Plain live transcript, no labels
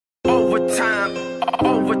overtime,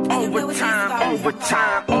 overtime,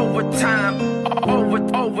 overtime, overtime,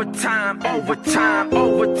 overtime, overtime,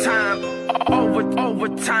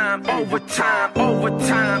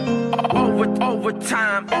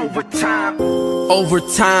 overtime, overtime,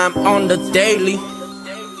 overtime on the daily.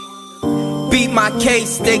 Beat my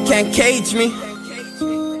case, they can't cage me.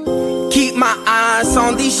 Keep my eyes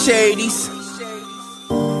on these shadies.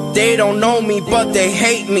 They don't know me, but they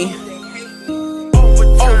hate me.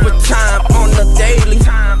 Overtime on the daily.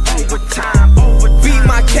 Beat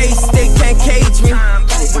my case, they can't cage me.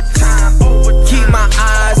 Keep my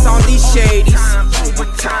eyes on these shadies.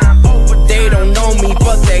 They don't know me,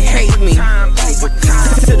 but they hate me.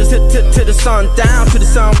 To the sun down, to the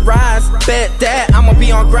sunrise. Bet that I'ma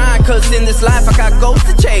be on grind, cause in this life I got goals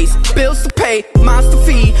to chase, bills to pay, mouths to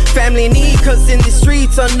feed, family in need. Cause in the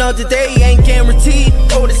streets another day ain't guaranteed.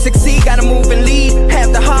 Oh, to succeed, gotta move and lead.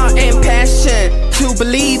 Have the heart and passion to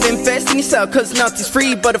believe. Invest in yourself, cause nothing's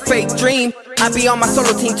free but a fake dream. I be on my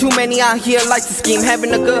solo team, too many out here like to scheme.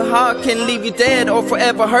 Having a good heart can leave you dead or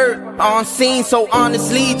forever hurt on scene. So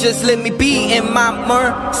honestly, just let me be in my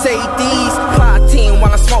Mercedes, plotting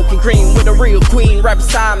while I'm smoking green with a real queen right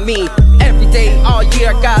beside me. Every day, all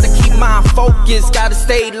year, I gotta keep my focus. Gotta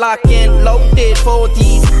stay locked and loaded for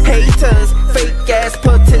these haters, fake ass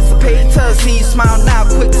participators. See you smile now,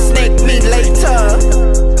 quick to snake me later.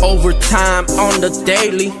 Overtime on the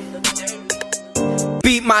daily.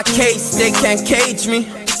 Beat my case, they can't cage me.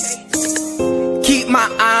 Keep my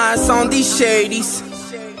eyes on these shadies.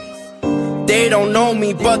 They don't know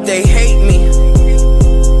me, but they hate me.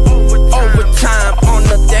 Overtime on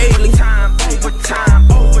the daily.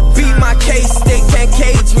 Beat my case, they can't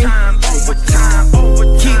cage me.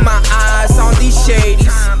 Keep my eyes on these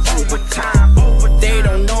shadies. They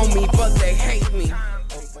don't know me, but they hate me.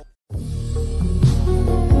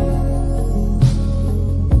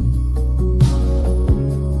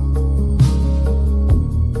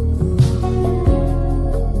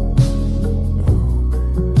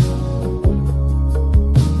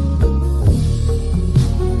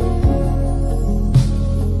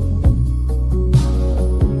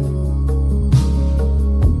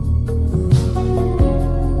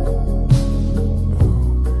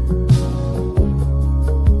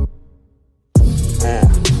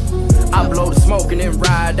 Smoking and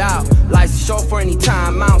ride out. Life's short for any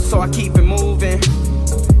time out, so I keep it moving.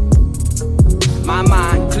 My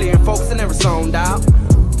mind clear and focused and never zoned out.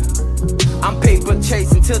 I'm paper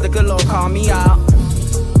chasing till the good Lord call me out.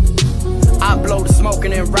 I blow the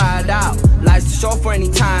smoking and ride out. Life's short for any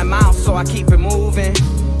time out, so I keep it moving.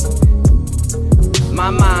 My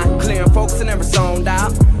mind clear and focused and never zoned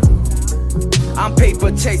out. I'm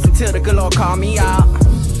paper chasing till the good Lord call me out.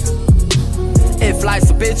 If life's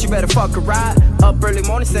a bitch, you better fuck a ride. Up early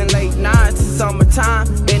mornings and late nights, summertime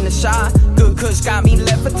in the shot. Good kush got me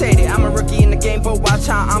levitated. I'm a rookie in the game, but watch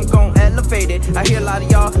how I'm gon' elevate it. I hear a lot of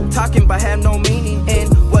y'all talking, but have no meaning in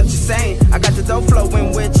what you're saying. I got the dope flow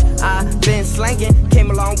in which I've been slanging. Came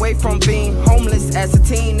a long way from being homeless as a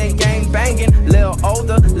teen and gang banging. Little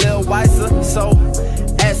older, little wiser, so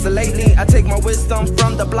as of lately, I take my wisdom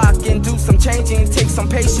from the block and do some changing. Take some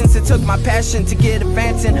patience, it took my passion to get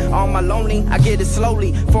advancing. On my lonely, I get it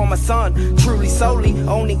slowly for my son, truly solely.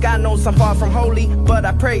 Only God knows I'm far from holy, but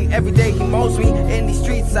I pray every day he molds me. In these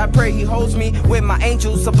streets, I pray he holds me with my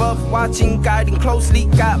angels above, watching, guiding closely.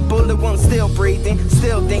 Got bullet wounds, still breathing,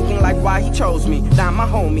 still thinking like why he chose me, not my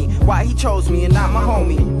homie. Why he chose me and not my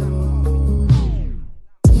homie.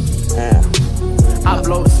 I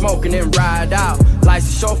blow the smoke and then ride out.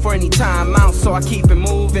 Life's short for any time out, so I keep it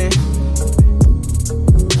moving.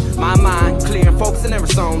 My mind clear and focused and never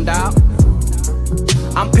zoned out.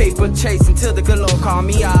 I'm paper chasing till the good Lord call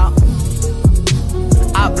me out.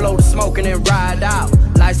 I blow the smoke and then ride out.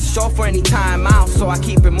 Life's short for any time out, so I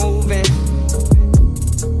keep it moving.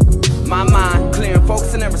 My mind clear and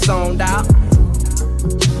focused and never zoned out.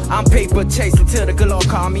 I'm paper chasing till the good Lord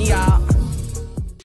call me out.